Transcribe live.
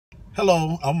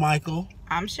Hello, I'm Michael.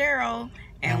 I'm Cheryl,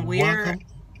 and we're... Welcome.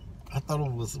 I thought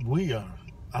it was we are.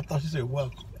 I thought you said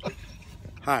welcome.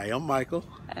 Hi, I'm Michael.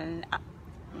 And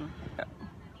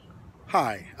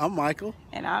Hi, I'm Michael.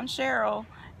 And I'm Cheryl.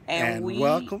 And we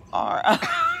welcome. Are...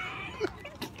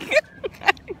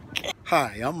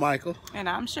 Hi, I'm Michael. And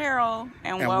I'm Cheryl.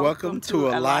 And welcome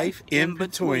to A Life in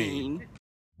Between.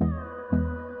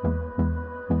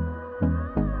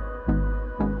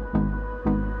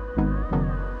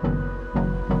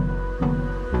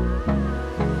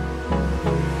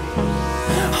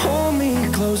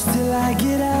 Close till I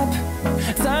get up.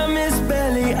 Time is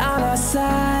barely on our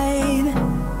side.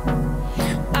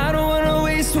 I don't wanna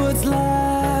waste what's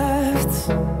left.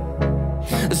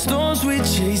 The storms we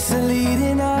chase are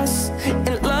leading us,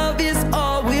 and love is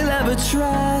all we'll ever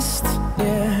trust.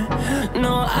 Yeah,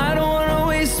 no, I don't wanna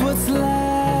waste what's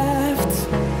left.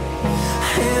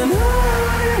 And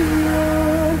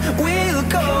on we'll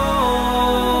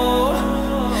go,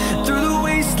 through the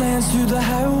wastelands, through the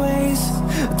highways,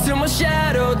 till my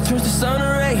shadow turns to sun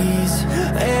rays.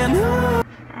 And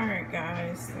alright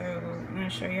guys, so I'm going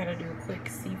to show you how to do a quick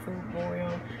seafood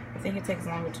boil. I think it takes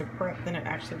longer to prep than it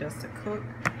actually does to cook.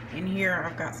 In here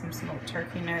I've got some smoked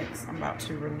turkey necks. I'm about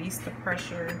to release the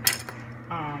pressure,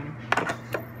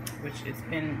 which it's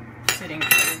been sitting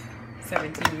for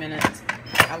 17 minutes.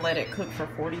 I let it cook for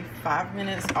 45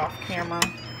 minutes off camera,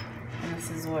 and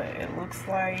this is what it looks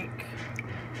like.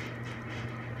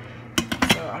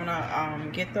 So I'm gonna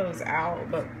get those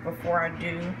out, but before I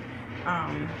do,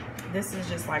 this is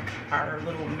just like our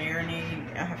little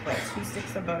marinade. I have like 2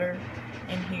 sticks of butter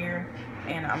in here,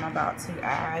 and I'm about to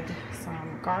add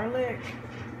some garlic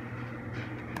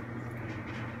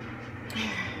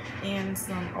and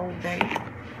some Old Bay.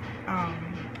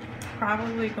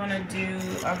 Probably gonna do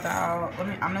about,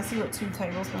 I'm gonna see what 2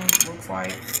 tablespoons looks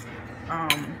like,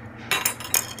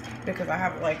 because I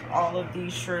have like all of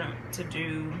these shrimp to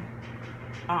do.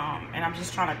 And I'm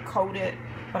just trying to coat it,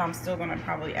 but I'm still gonna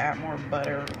probably add more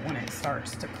butter when it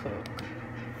starts to cook.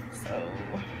 So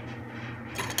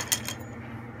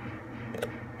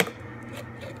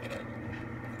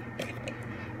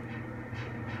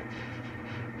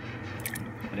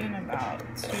put in about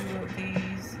 2 of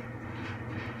these.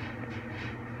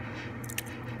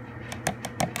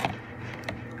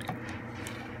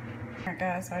 Alright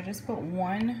guys, so I just put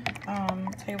 1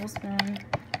 tablespoon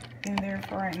in there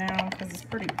for right now because it's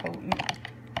pretty potent.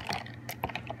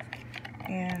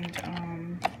 And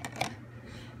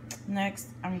next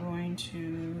I'm going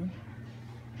to,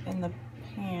 in the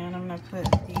pan, I'm going to put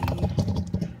the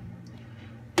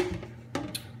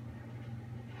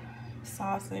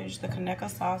sausage, the Kaneka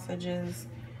sausages,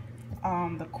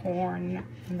 the corn,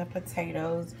 and the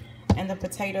potatoes. And the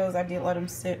potatoes, I did let them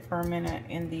sit for a minute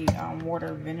in the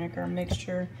water vinegar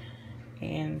mixture,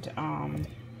 and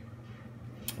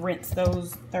rinse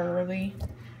those thoroughly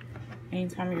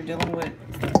anytime you're dealing with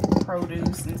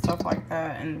produce and stuff like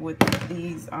that. And with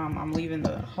these, I'm leaving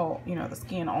the whole, the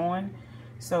skin on,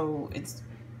 so it's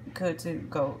good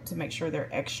to make sure they're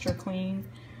extra clean.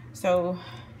 So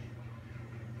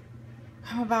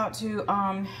I'm about to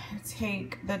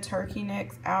take the turkey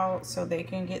necks out so they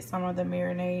can get some of the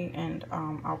marinade, and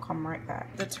I'll come right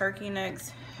back. The turkey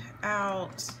necks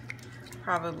out.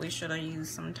 Probably should have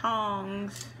used some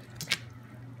tongs.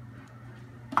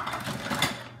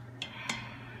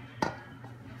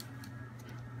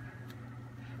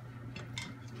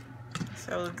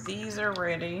 So these are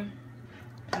ready,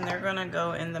 and they're gonna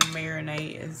go in the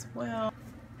marinade as well.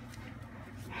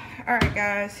 Alright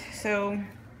guys, so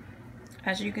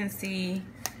as you can see,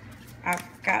 I've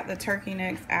got the turkey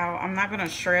necks out. I'm not gonna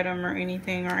shred them or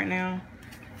anything right now,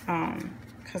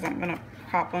 because I'm gonna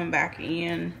pop them back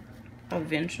in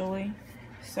eventually.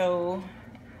 So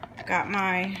got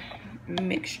my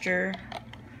mixture.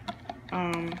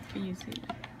 Can you see?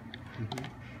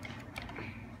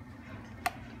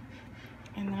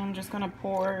 And then I'm just gonna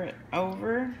pour it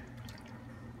over.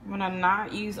 I'm gonna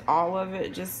not use all of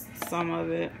it, just some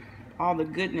of it. All the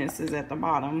goodness is at the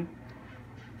bottom,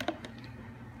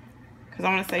 because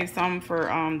I'm gonna save some for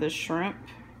the shrimp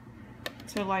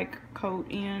to like coat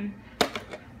in.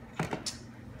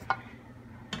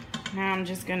 Now I'm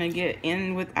just gonna get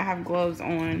in with, I have gloves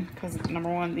on because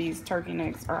number one, these turkey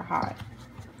necks are hot.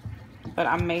 But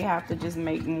I may have to just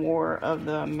make more of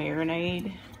the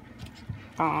marinade.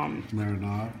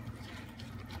 Marinade.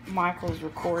 Michael's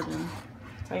recording.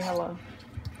 Say hello.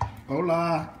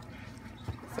 Hola.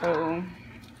 So,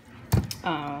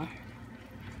 I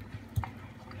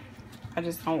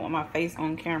just don't want my face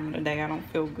on camera today. I don't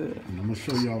feel good. And I'm gonna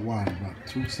show y'all why in about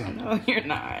 2 seconds. No, you're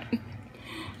not.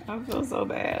 I feel so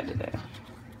bad today.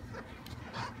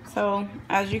 So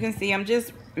as you can see, I'm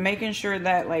just making sure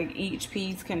that like each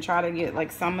piece can try to get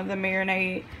like some of the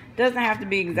marinade. Doesn't have to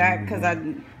be exact because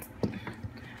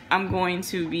I'm going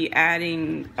to be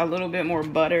adding a little bit more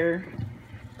butter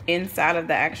inside of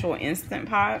the actual Instant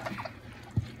Pot.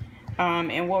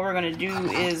 And what we're going to do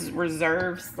is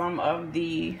reserve some of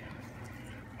the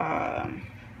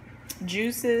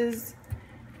juices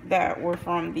that were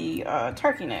from the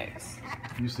turkey necks.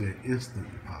 You said Instant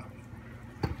Pot.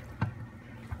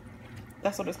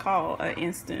 That's what it's called, an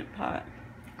Instant Pot.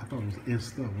 I thought it was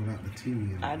Insta without the T.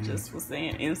 I just was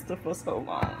saying Insta for so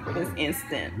long, but it's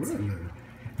instant. Really?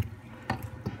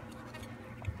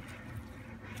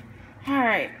 All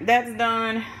right, that's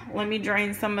done. Let me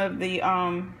drain some of the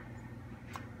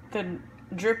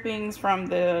drippings from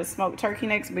the smoked turkey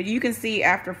necks. But you can see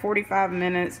after 45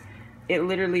 minutes, it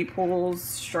literally pulls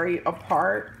straight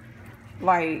apart.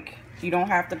 Like you don't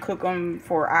have to cook them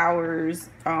for hours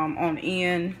on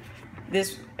end.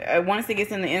 This once it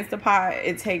gets in the Instant Pot,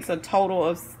 it takes a total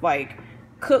of like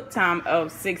cook time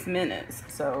of 6 minutes.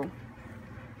 So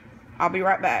I'll be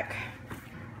right back.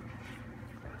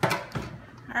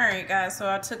 All right, guys, so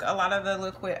I took a lot of the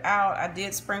liquid out. I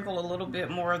did sprinkle a little bit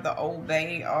more of the Old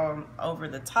Bay over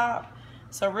the top.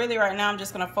 So really right now I'm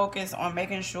just gonna focus on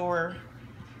making sure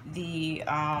the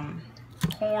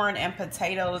corn and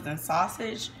potatoes and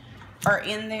sausage are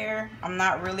in there. I'm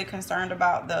not really concerned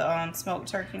about the smoked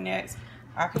turkey necks.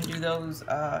 I can do those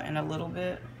in a little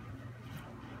bit.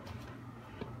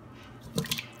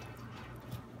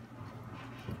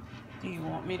 Do you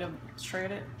want me to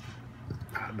shred it?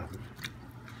 I know.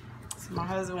 So my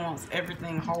husband wants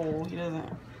everything whole. He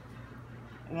doesn't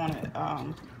want it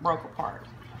broke apart.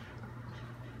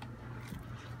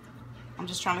 I'm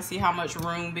just trying to see how much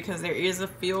room, because there is a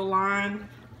fill line,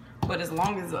 but as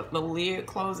long as the lid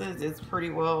closes, it's pretty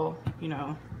well, you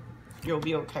know, you'll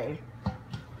be okay.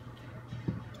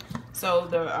 So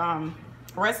the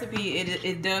recipe,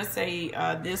 it does say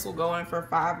this will go in for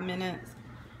 5 minutes,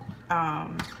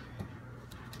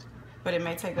 but it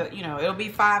may take a, you know, it'll be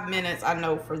 5 minutes, I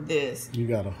know, for this. You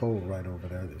got a hole right over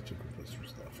there that you can put some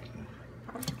stuff in.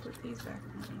 I'll put these back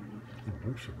on.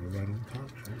 Oh, should be right on top,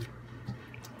 right?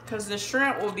 Because the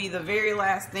shrimp will be the very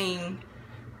last thing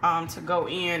to go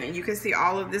in, and you can see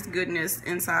all of this goodness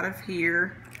inside of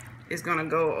here is going to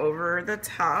go over the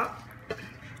top.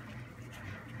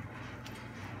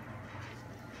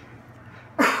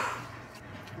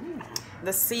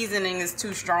 The seasoning is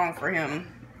too strong for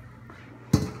him,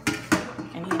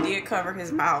 and he did cover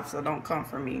his mouth, so don't come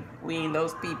for me. We ain't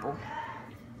those people.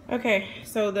 Okay,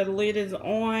 so the lid is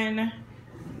on.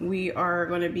 We are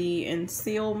going to be in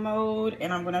seal mode,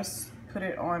 and I'm going to put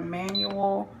it on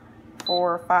manual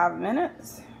for 5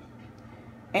 minutes,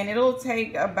 and it'll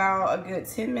take about a good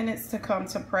 10 minutes to come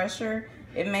to pressure.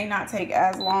 It may not take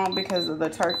as long because of the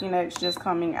turkey necks just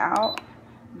coming out,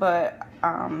 but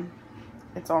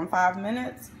it's on 5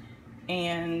 minutes.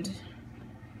 And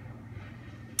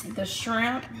the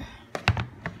shrimp,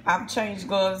 I've changed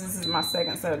gloves. This is my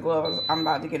second set of gloves. I'm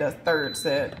about to get a third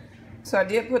set. So I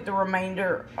did put the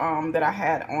remainder that I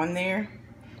had on there,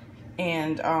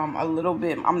 and a little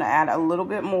bit, I'm gonna add a little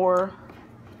bit more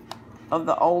of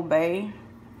the Old Bay.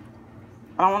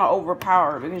 I don't want to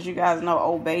overpower it, because you guys know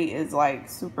Old Bay is like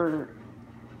super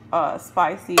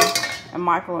spicy, and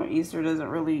Michael and Easter doesn't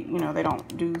really, you know, they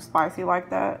don't do spicy like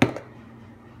that.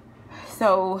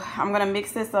 So I'm gonna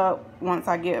mix this up once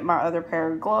I get my other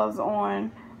pair of gloves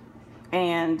on,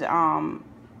 and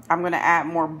I'm gonna add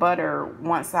more butter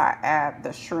once I add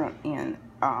the shrimp in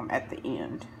at the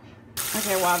end.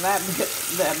 Okay, while that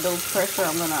builds pressure,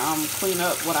 I'm gonna clean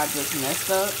up what I just messed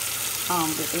up.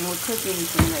 The thing with cooking, you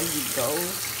clean as you go,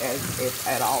 as if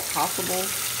at all possible,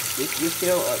 if you're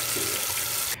still up to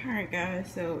it. All right,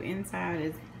 guys. So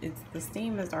inside the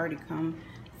steam has already come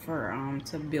for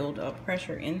to build up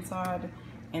pressure inside,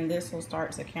 and this will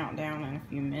start to count down in a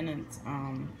few minutes.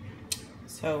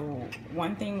 So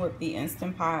one thing with the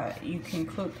Instant Pot, you can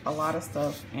cook a lot of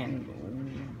stuff in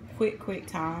quick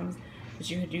times, but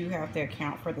you do have to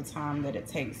account for the time that it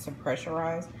takes to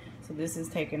pressurize. So this is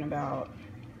taking about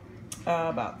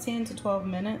 10 to 12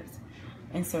 minutes,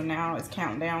 and so now it's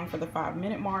counting down for the 5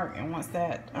 minute mark, and once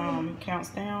that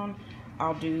counts down,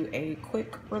 I'll do a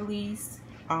quick release.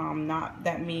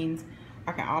 That means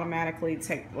I can automatically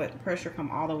let the pressure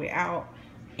come all the way out,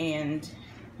 and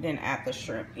then add the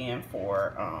shrimp in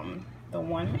for the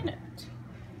 1 minute.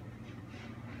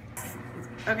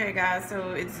 Okay, guys,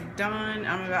 so it's done.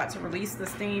 I'm about to release the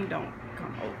steam. Don't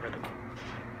come over the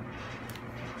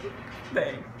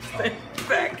stay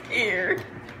back here.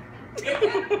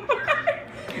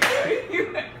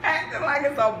 You acting like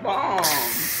it's a bomb.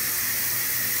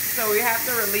 So we have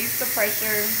to release the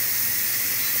pressure.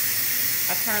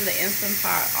 I turn the Instant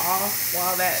Pot off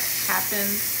while that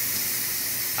happens.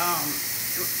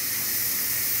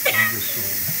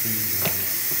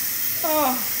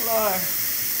 Oh Lord,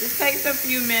 this takes a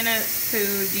few minutes to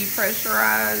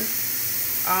depressurize.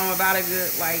 About a good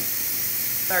like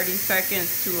 30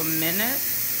 seconds to a minute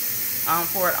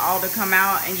for it all to come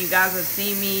out. And you guys have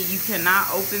seen me, you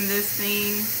cannot open this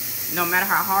thing no matter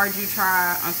how hard you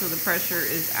try until the pressure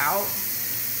is out.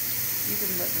 You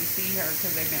can let them see her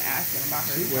because they've been asking about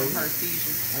her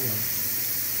seizures.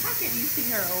 How can you see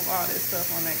her over all this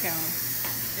stuff on that counter?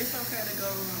 It's okay to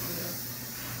go over there.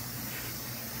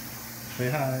 Say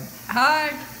hi.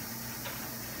 Hi.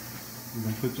 We're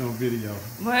gonna put you on video.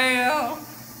 Well,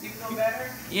 you feel better?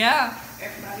 Yeah.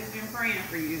 Everybody's been praying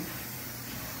for you.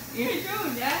 You're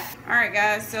doing that. Alright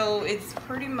guys, so it's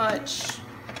pretty much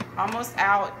almost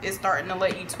out. It's starting to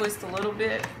let you twist a little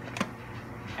bit.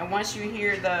 And once you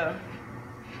hear the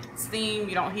steam,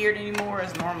 you don't hear it anymore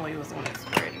as normally it was when it's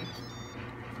ready.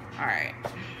 Alright.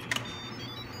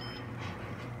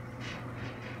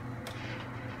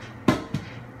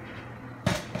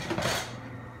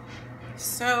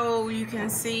 So you can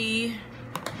see,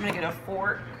 I'm gonna get a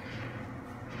fork.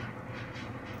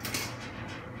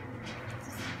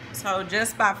 So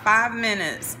just by 5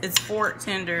 minutes, it's fork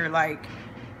tender, like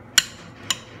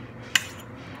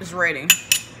it's ready.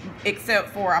 Except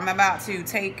for I'm about to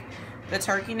take the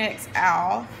turkey necks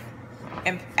out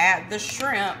and add the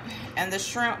shrimp, and the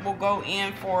shrimp will go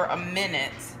in for a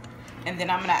minute. And then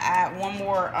I'm gonna add one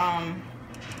more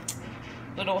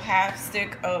little half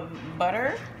stick of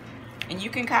butter. And you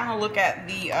can kind of look at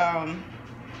the,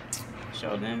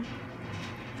 show them,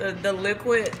 the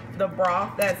liquid, the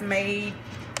broth that's made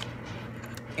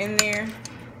in there.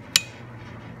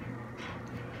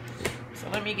 So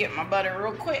let me get my butter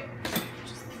real quick.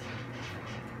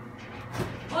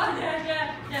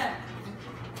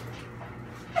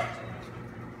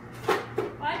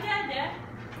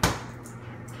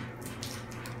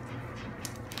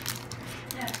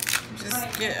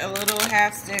 Just get a little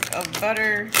half stick of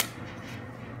butter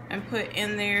and put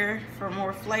in there for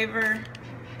more flavor.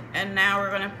 And now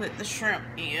we're gonna put the shrimp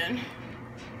in.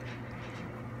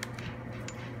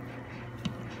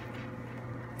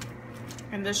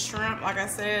 And the shrimp, like I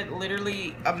said,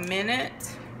 literally a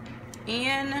minute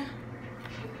in,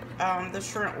 the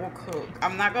shrimp will cook.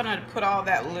 I'm not gonna put all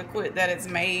that liquid that it's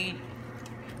made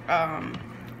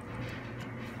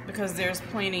because there's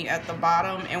plenty at the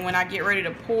bottom. And when I get ready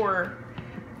to pour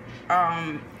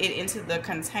it into the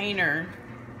container,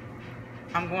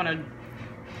 I'm gonna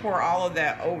pour all of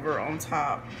that over on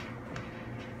top.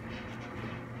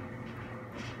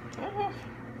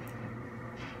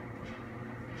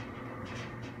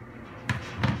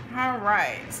 All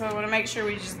right, so I want to make sure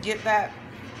we just get that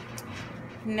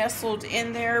nestled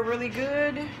in there really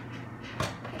good.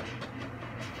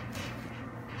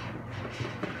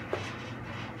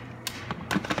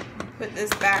 Put this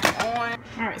back on.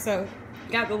 All right, so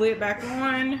got the lid back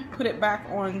on, put it back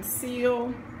on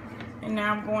seal. And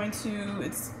now I'm going to,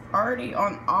 it's already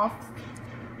on off.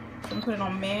 So I'm gonna put it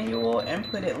on manual and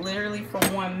put it literally for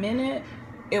 1 minute.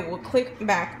 It will click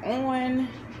back on,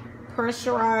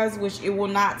 pressurize, which it will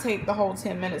not take the whole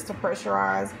 10 minutes to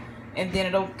pressurize. And then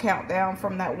it'll count down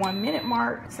from that 1 minute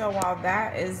mark. So while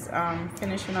that is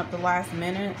finishing up the last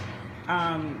minute,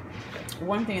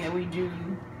 one thing that we do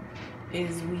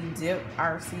is we dip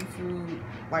our seafood,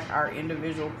 like our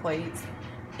individual plates,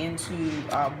 into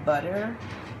butter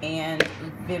and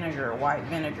vinegar, white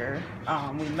vinegar.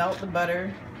 We melt the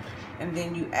butter, and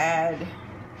then you add,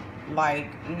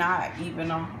 like, not even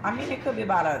I mean, it could be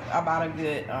about a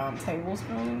good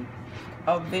tablespoon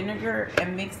of vinegar,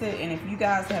 and mix it. And if you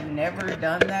guys have never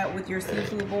done that with your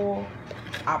seafood boil,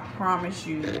 I promise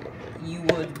you, you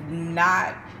would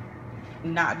not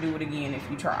do it again if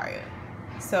you try it.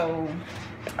 So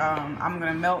I'm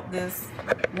gonna melt this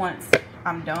once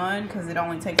I'm done, because it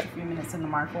only takes a few minutes in the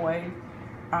microwave.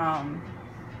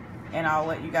 And I'll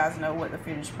let you guys know what the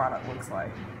finished product looks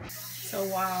like. So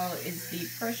while it's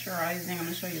depressurizing, I'm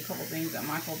gonna show you a couple things that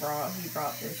Michael brought. He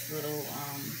brought this little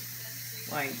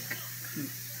like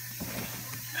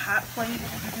hot plate, I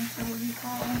think that's what you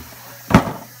call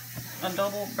it. A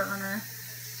double burner.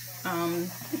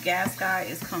 The gas guy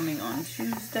is coming on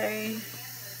Tuesday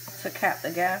to cap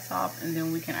the gas off, and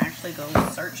then we can actually go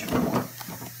search for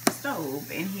a stove.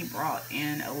 And he brought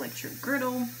an electric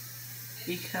griddle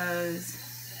because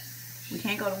we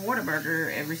can't go to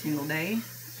Whataburger every single day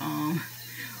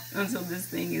until this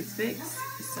thing is fixed.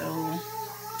 So I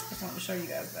just want to show you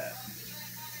guys that.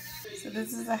 So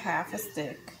this is a half a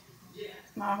stick,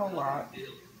 not a whole lot.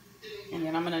 And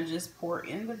then I'm gonna just pour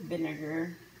in the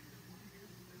vinegar.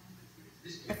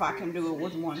 If I can do it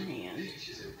with one hand.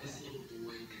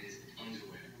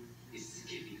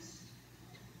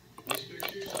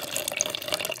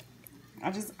 I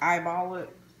just eyeball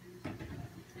it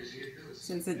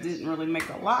since it didn't really make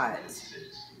a lot.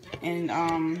 And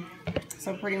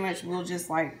so pretty much we'll just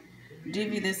like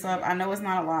divvy this up. I know it's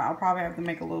not a lot. I'll probably have to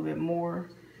make a little bit more.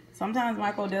 Sometimes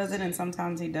Michael does it and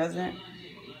sometimes he doesn't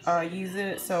use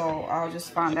it. So I'll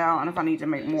just find out. And if I need to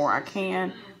make more, I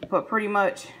can. But pretty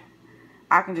much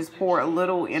I can just pour a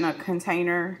little in a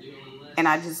container and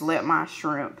I just let my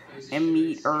shrimp and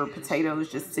meat or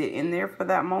potatoes just sit in there for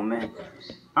that moment.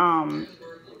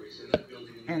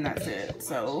 And that's it.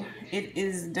 So it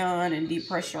is done and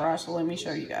depressurized. So let me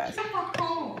show you guys. Give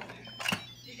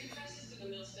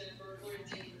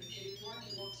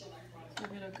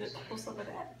it a good close up of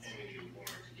that.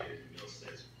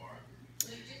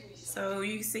 So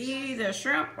you see the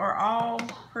shrimp are all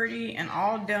pretty and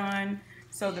all done.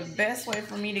 So the best way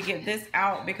for me to get this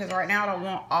out, because right now I don't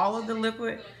want all of the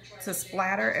liquid to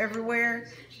splatter everywhere,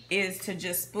 is to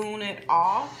just spoon it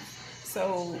off.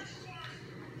 So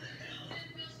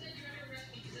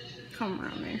come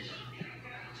around there.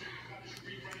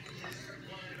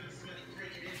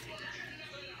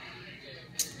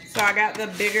 So I got the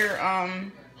bigger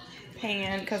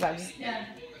pan because I just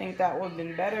think that would have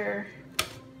been better.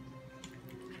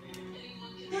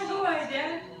 No way,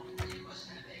 Dad.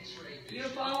 You're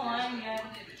following yet.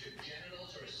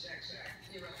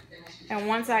 And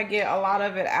once I get a lot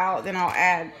of it out, then I'll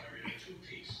add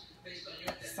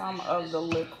some of the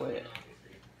liquid.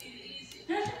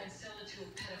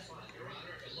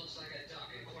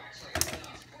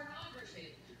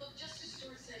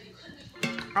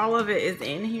 All of it is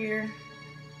in here.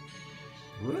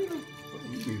 Really?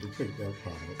 You need to pick that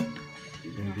part up.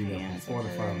 You're going to be there for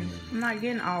 45 minutes. I'm not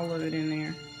getting all of it in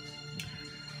there.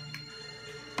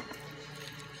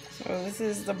 So this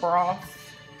is the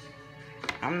broth.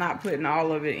 I'm not putting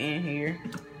all of it in here.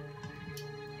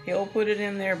 He'll put it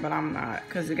in there, but I'm not,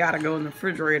 because it got to go in the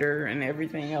refrigerator and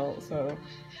everything else. So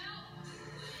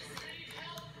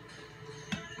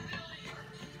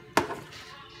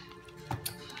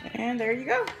and there you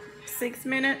go. 6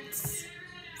 minutes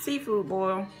seafood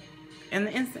boil in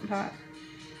the Instant Pot.